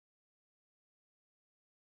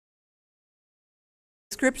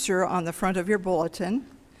scripture on the front of your bulletin.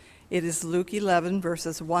 It is Luke 11,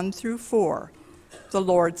 verses 1 through 4, the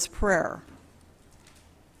Lord's Prayer.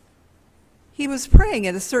 He was praying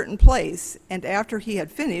in a certain place, and after he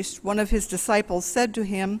had finished, one of his disciples said to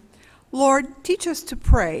him, "Lord, teach us to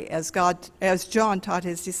pray as John taught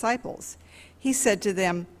his disciples." He said to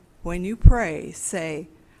them, "When you pray, say,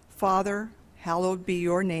 'Father, hallowed be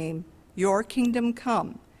your name, your kingdom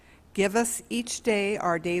come. Give us each day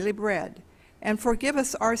our daily bread, and forgive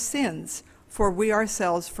us our sins, for we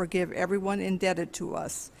ourselves forgive everyone indebted to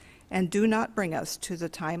us, and do not bring us to the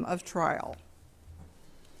time of trial.'"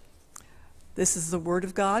 This is the word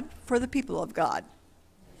of God for the people of God.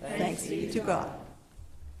 Thanks be to God.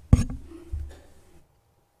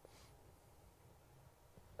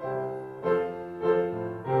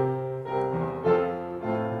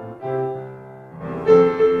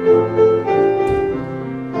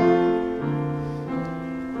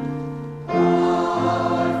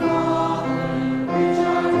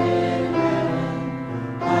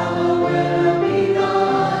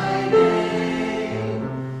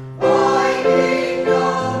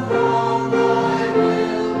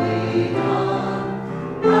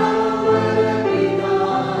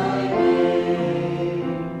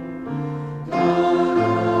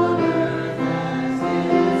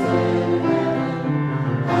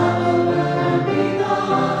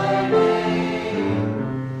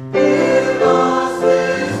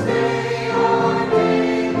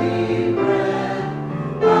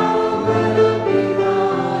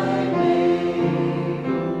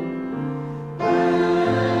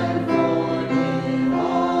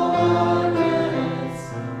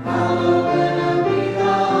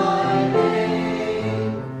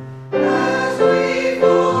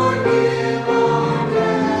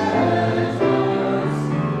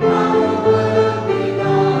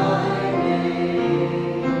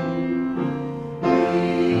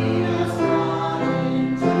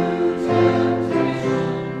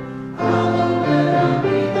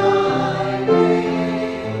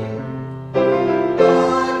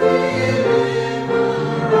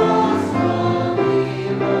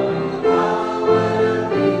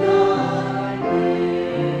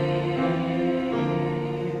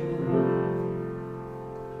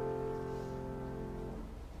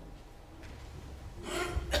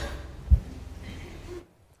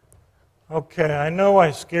 Okay, I know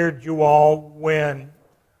I scared you all when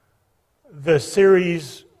the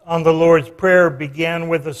series on the Lord's Prayer began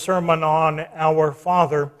with a sermon on Our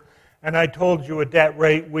Father, and I told you at that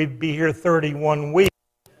rate we'd be here 31 weeks.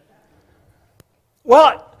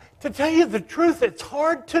 Well, to tell you the truth, it's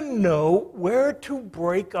hard to know where to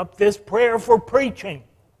break up this prayer for preaching.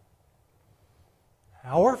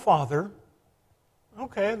 Our Father,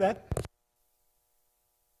 okay, that...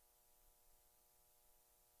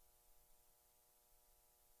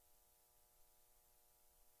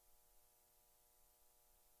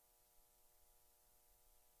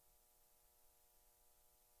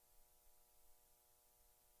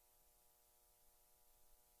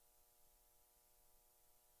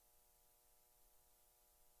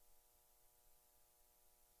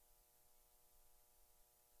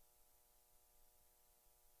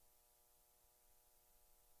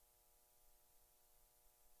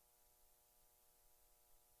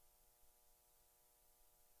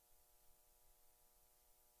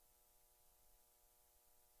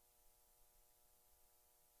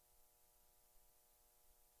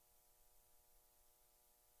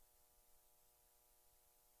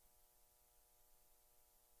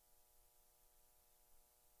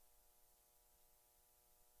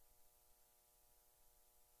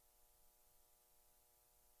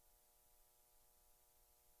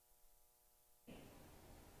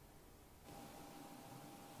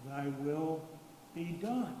 Thy will be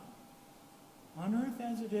done, on earth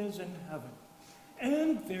as it is in heaven.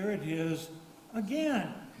 And there it is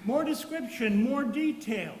again. More description, more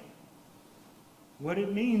detail. What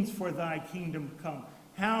it means for thy kingdom come.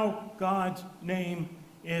 How God's name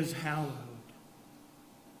is hallowed.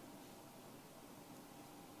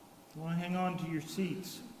 Well, hang on to your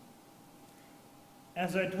seats.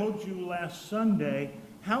 As I told you last Sunday,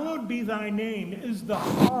 hallowed be thy name is the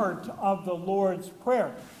heart of the Lord's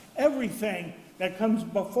Prayer. Everything that comes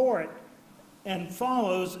before it and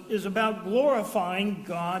follows is about glorifying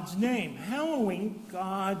God's name, hallowing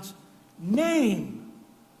God's name.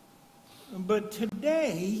 But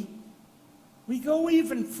today, we go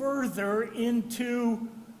even further into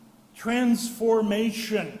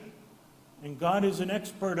transformation. And God is an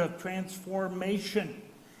expert of transformation.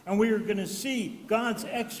 And we are going to see God's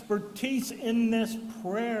expertise in this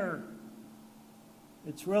prayer.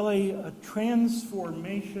 It's really a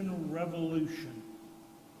transformation revolution.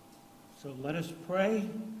 So let us pray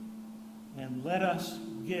and let us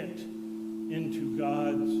get into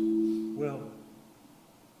God's will.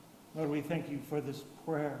 Lord, we thank you for this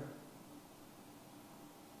prayer.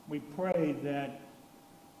 We pray that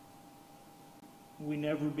we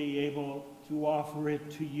never be able to offer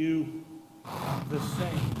it to you the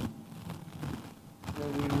same.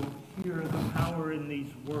 That we will hear the power in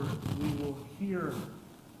these words. We will hear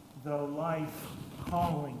the life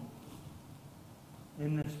calling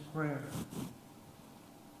in this prayer.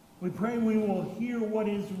 We pray we will hear what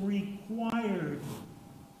is required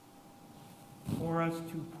for us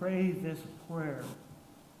to pray this prayer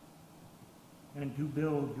and to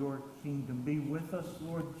build your kingdom. Be with us,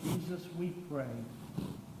 Lord Jesus, we pray.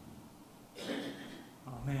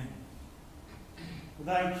 Amen.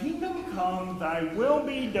 Thy kingdom come, thy will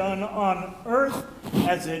be done on earth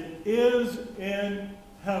as it is in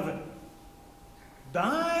heaven.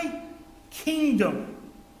 Thy kingdom.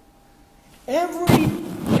 Every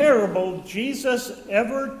parable Jesus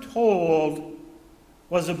ever told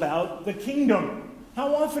was about the kingdom.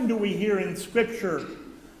 How often do we hear in Scripture,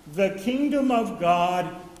 the kingdom of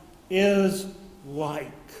God is like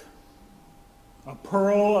a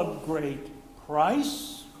pearl of great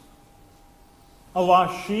price, a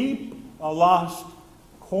lost sheep, a lost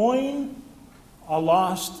coin, a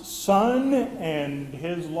lost son and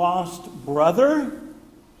his lost brother,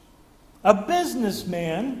 a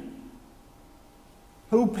businessman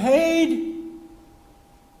who paid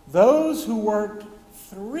those who worked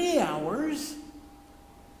 3 hours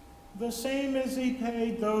the same as he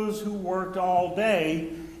paid those who worked all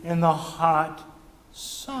day in the hot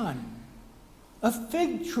sun. A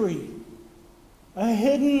fig tree, a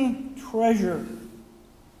hidden treasure,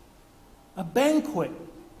 a banquet,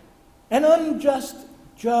 an unjust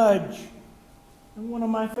judge, and one of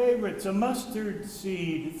my favorites, a mustard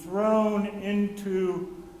seed thrown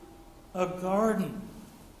into a garden.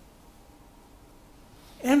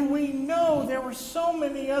 And we know there were so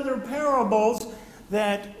many other parables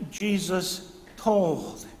that Jesus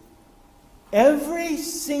told. Every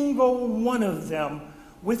single one of them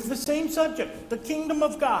with the same subject, the kingdom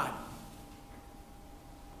of God.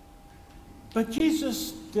 But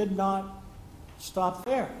Jesus did not stop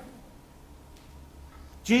there.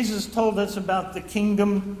 Jesus told us about the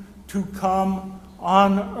kingdom to come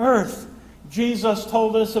on earth. Jesus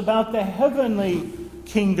told us about the heavenly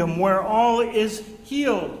kingdom where all is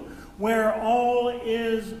healed, where all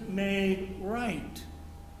is made right.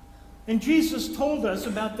 And Jesus told us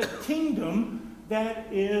about the kingdom that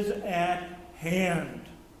is at hand.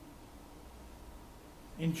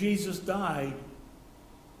 And Jesus died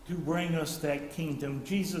to bring us that kingdom.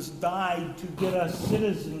 Jesus died to get us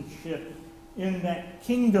citizenship in that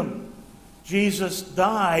kingdom. Jesus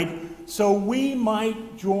died so we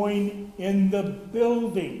might join in the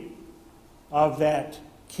building of that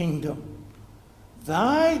kingdom.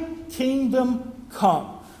 Thy kingdom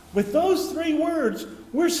come. With those 3 words,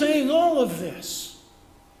 we're saying all of this.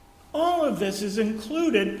 All of this is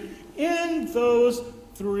included in those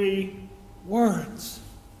 3 words.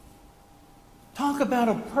 Talk about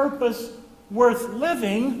a purpose worth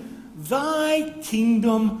living. Thy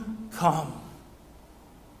kingdom come.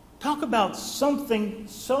 Talk about something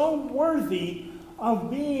so worthy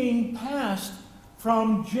of being passed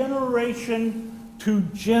from generation to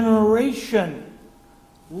generation.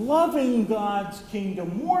 Loving God's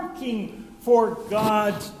kingdom, working for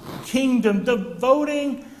God's kingdom,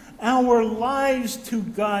 devoting our lives to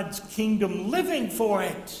God's kingdom, living for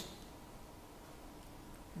it.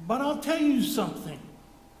 But I'll tell you something.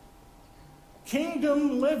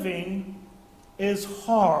 Kingdom living is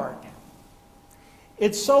hard.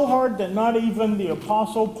 It's so hard that not even the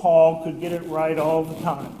Apostle Paul could get it right all the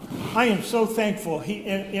time. I am so thankful. He,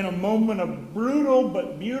 in a moment of brutal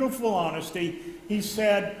but beautiful honesty, he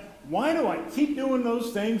said, why do I keep doing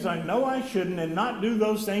those things I know I shouldn't and not do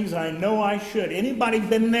those things I know I should? Anybody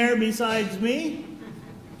been there besides me?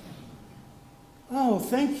 Oh,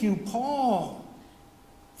 thank you, Paul,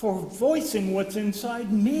 for voicing what's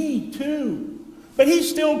inside me too. But he's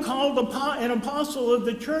still called an apostle of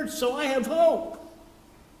the church, so I have hope.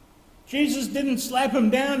 Jesus didn't slap him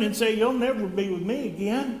down and say, you'll never be with me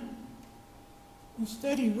again.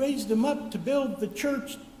 Instead, he raised him up to build the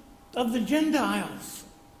church of the Gentiles.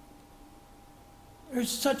 There's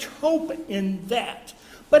such hope in that.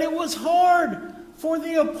 But it was hard for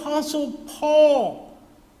the Apostle Paul.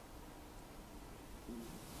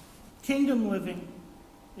 Kingdom living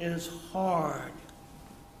is hard.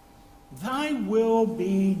 Thy will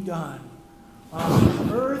be done on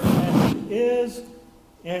earth as it is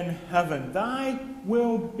in heaven. Thy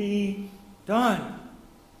will be done.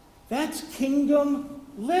 That's kingdom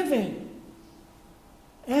living.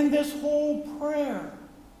 And this whole prayer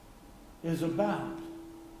is about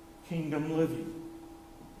kingdom living.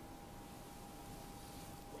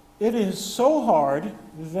 It is so hard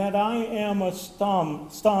that I am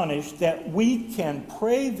astonished that we can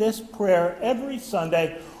pray this prayer every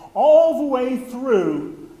Sunday all the way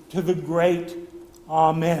through to the great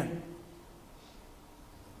Amen.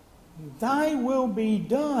 Thy will be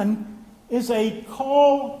done is a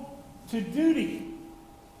call to duty,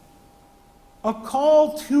 a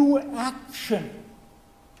call to action.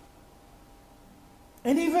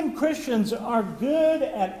 And even Christians are good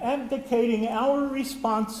at abdicating our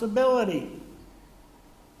responsibility.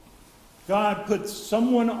 God puts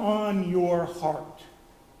someone on your heart.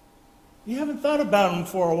 You haven't thought about them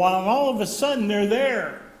for a while, and all of a sudden they're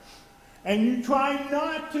there. And you try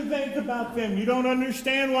not to think about them. You don't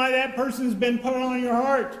understand why that person's been put on your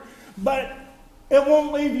heart. But it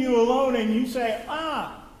won't leave you alone, and you say,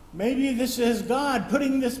 maybe this is God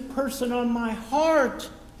putting this person on my heart.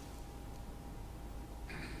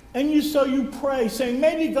 And so you pray, saying,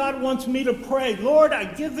 maybe God wants me to pray. Lord, I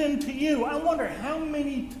give them to you. I wonder how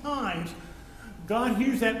many times God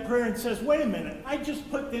hears that prayer and says, wait a minute, I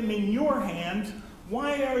just put them in your hands.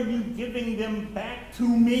 Why are you giving them back to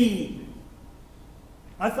me?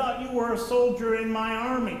 I thought you were a soldier in my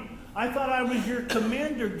army. I thought I was your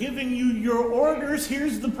commander giving you your orders.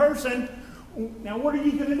 Here's the person. Now what are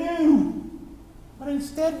you going to do? But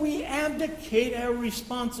instead we abdicate our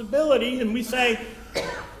responsibility and we say,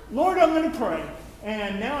 Lord, I'm going to pray,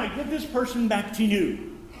 and now I give this person back to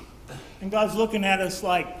you. And God's looking at us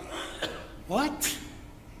like, what?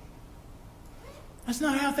 That's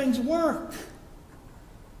not how things work.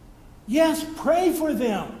 Yes, pray for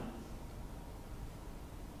them.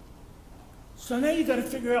 So now you've got to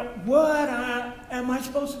figure out, what am I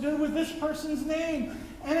supposed to do with this person's name?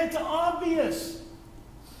 And it's obvious.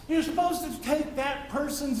 You're supposed to take that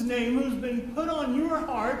person's name who's been put on your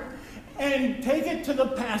heart and take it to the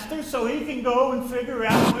pastor so he can go and figure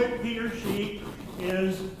out what he or she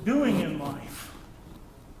is doing in life.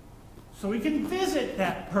 So he can visit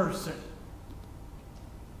that person.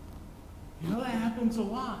 You know, that happens a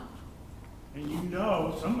lot. And you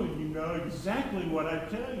know, some of you know exactly what I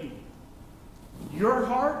tell you. Your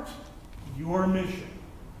heart, your mission.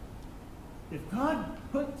 If God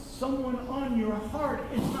puts someone on your heart,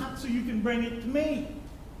 it's not so you can bring it to me.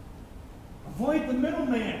 Avoid the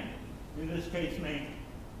middleman. In this case, man.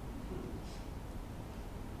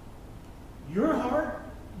 Your heart,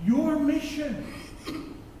 your mission.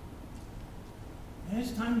 And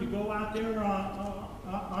it's time to go out there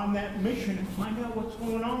on that mission and find out what's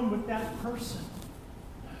going on with that person.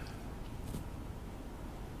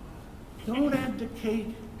 Don't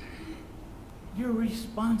abdicate your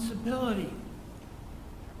responsibility.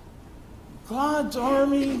 God's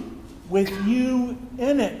army with you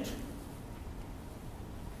in it.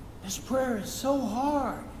 This prayer is so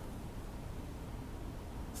hard.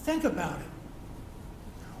 Think about it.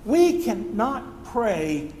 We cannot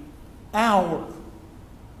pray our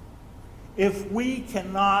if we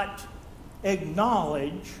cannot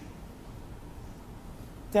acknowledge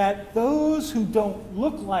that those who don't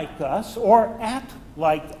look like us or act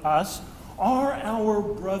like us are our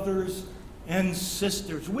brothers and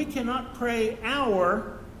sisters. We cannot pray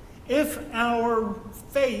our if our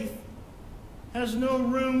faith has no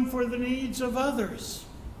room for the needs of others.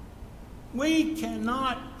 We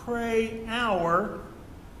cannot pray our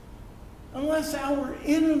unless our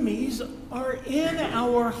enemies are in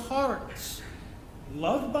our hearts,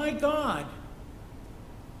 loved by God,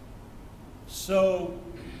 so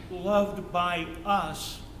loved by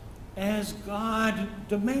us as God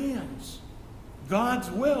demands. God's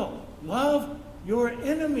will. Love your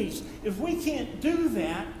enemies. If we can't do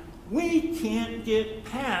that, we can't get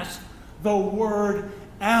past the word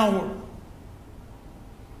our.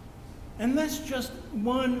 And that's just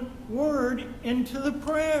one word into the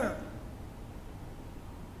prayer.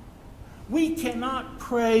 We cannot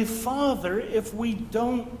pray Father if we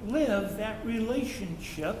don't live that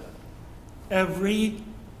relationship every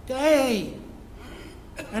day.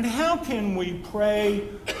 And how can we pray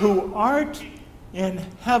who art in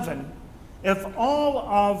heaven if all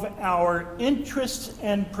of our interests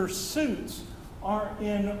and pursuits are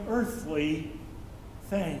in earthly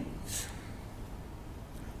things?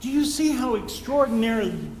 Do you see how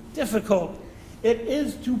extraordinarily difficult it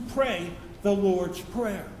is to pray the Lord's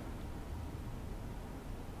Prayer?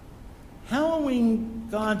 Hallowing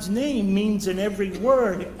God's name means in every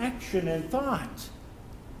word, action, and thought.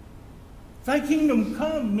 Thy kingdom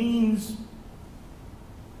come means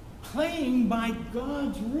playing by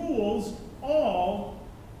God's rules all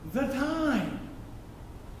the time.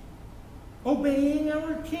 Obeying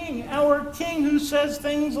our king who says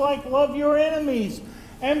things like love your enemies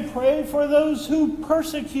and pray for those who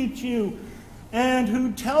persecute you, and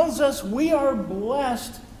who tells us we are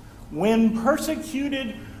blessed when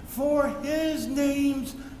persecuted for his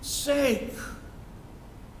name's sake.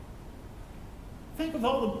 Think of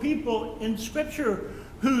all the people in Scripture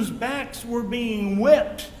whose backs were being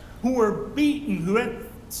whipped, who were beaten, who had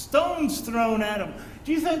stones thrown at them.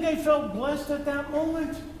 Do you think they felt blessed at that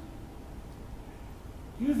moment?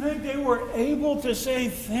 Do you think they were able to say,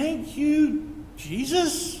 "Thank you,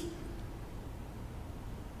 Jesus"?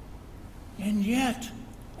 And yet,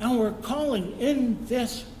 our calling in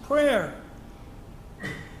this prayer,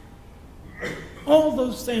 all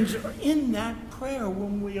those things are in that prayer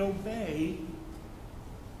when we obey,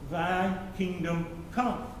 "Thy kingdom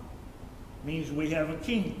come." Means we have a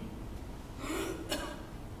king.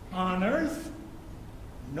 On earth?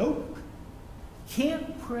 Nope.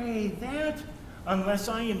 Can't pray that unless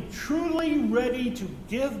I am truly ready to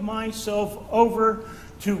give myself over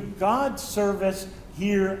to God's service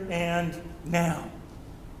here and now.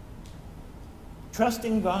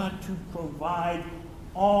 Trusting God to provide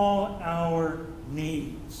all our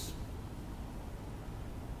needs.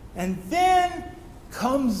 And then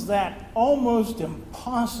comes that almost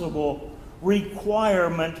impossible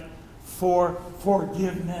requirement for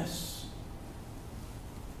forgiveness.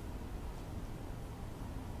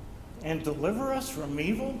 And deliver us from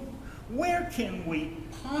evil? Where can we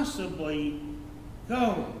possibly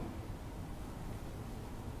go?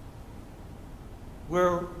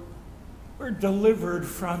 We're delivered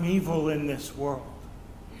from evil in this world.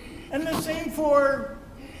 And the same for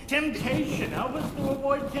temptation. Help us to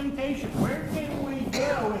avoid temptation. Where can we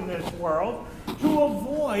go in this world to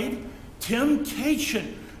avoid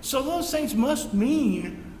temptation? So those things must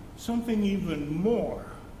mean something even more.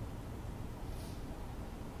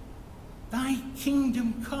 Thy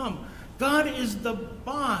kingdom come. God is the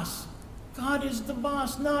boss. God is the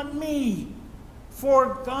boss, not me.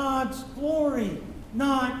 For God's glory,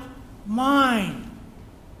 not mine.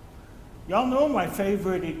 Y'all know my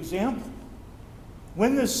favorite example.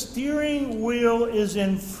 When the steering wheel is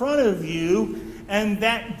in front of you and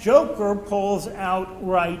that joker pulls out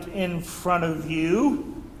right in front of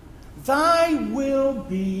you, "Thy will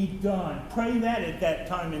be done." Pray that at that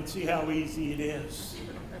time and see how easy it is.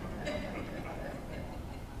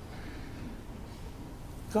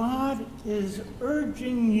 God is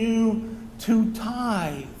urging you to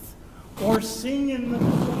tithe, or sing in the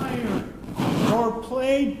choir, or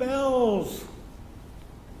play bells.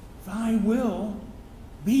 "Thy will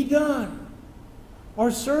be done." Or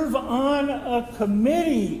serve on a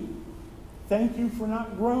committee. Thank you for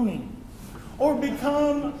not groaning. Or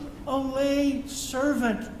become a lay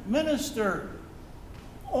servant, minister.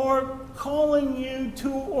 Or calling you to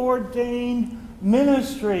ordained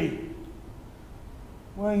ministry,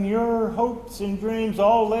 when your hopes and dreams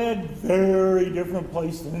all led very different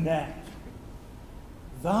place than that.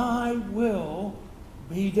 "Thy will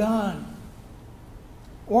be done."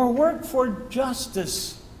 Or work for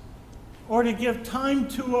justice, or to give time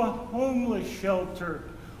to a homeless shelter,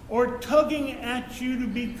 or tugging at you to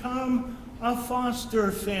become a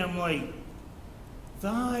foster family.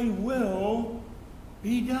 "Thy will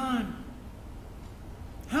be done."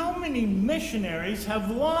 How many missionaries have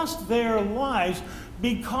lost their lives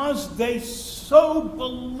because they so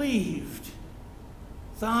believed,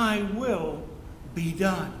 "Thy will be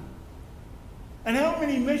done"? And how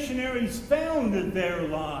many missionaries founded their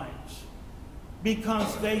lives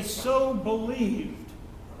because they so believed,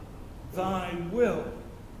 "Thy will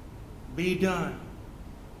be done"?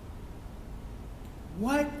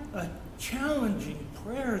 What a challenging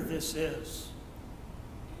prayer this is.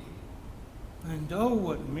 And oh,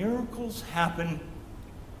 what miracles happen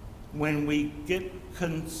when we get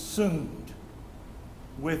consumed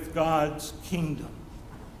with God's kingdom.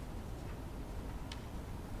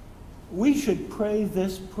 We should pray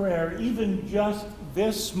this prayer, even just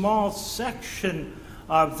this small section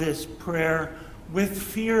of this prayer, with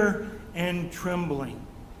fear and trembling.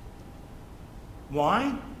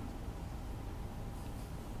 Why?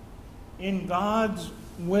 In God's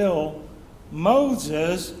will,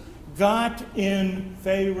 Moses got in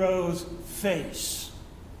Pharaoh's face.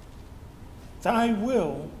 "Thy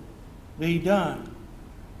will be done."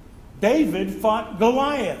 David fought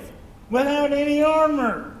Goliath without any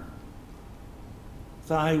armor.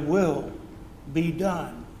 "Thy will be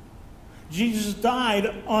done." Jesus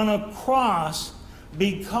died on a cross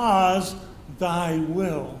because "Thy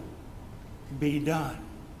will be done."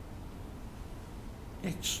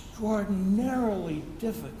 Extraordinarily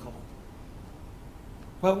difficult,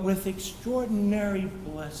 but with extraordinary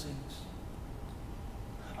blessings.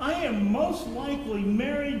 I am most likely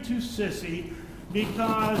married to Sissy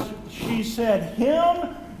because she said,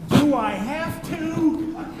 "Him, do I have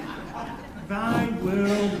to? Thy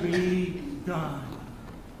will be done."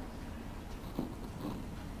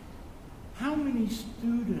 How many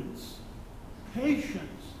students,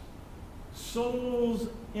 patients, souls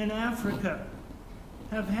in Africa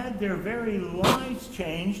have had their very lives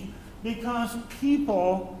changed because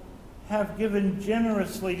people have given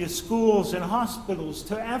generously to schools and hospitals,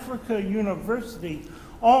 to Africa University,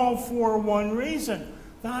 all for one reason: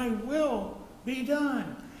 thy will be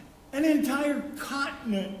done. An entire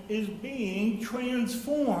continent is being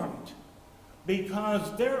transformed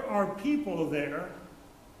because there are people there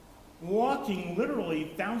walking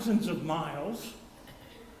literally thousands of miles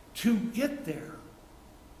to get there.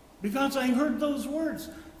 Because I heard those words,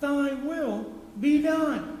 thy will be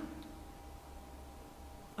done.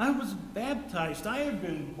 I was baptized. I have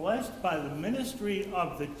been blessed by the ministry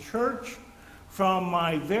of the church from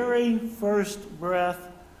my very first breath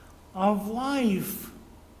of life,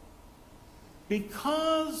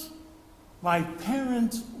 because my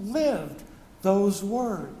parents lived those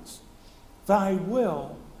words, thy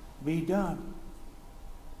will be done.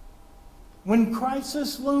 When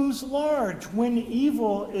crisis looms large, when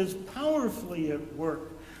evil is powerfully at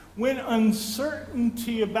work, when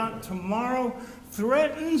uncertainty about tomorrow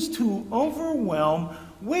threatens to overwhelm,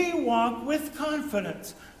 we walk with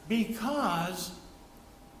confidence because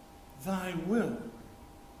thy will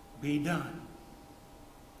be done.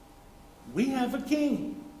 We have a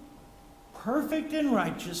king, perfect in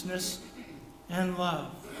righteousness and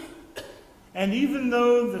love. And even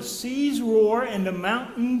though the seas roar and the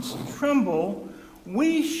mountains tremble,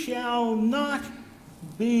 we shall not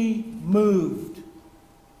be moved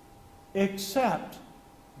except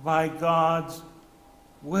by God's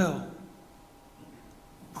will.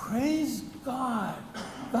 Praise God,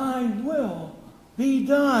 thy will be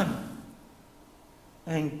done.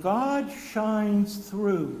 And God shines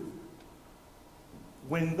through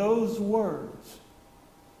when those words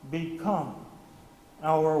become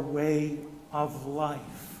our way of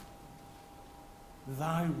life.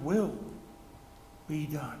 Thy will be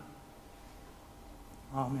done.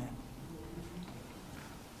 Amen.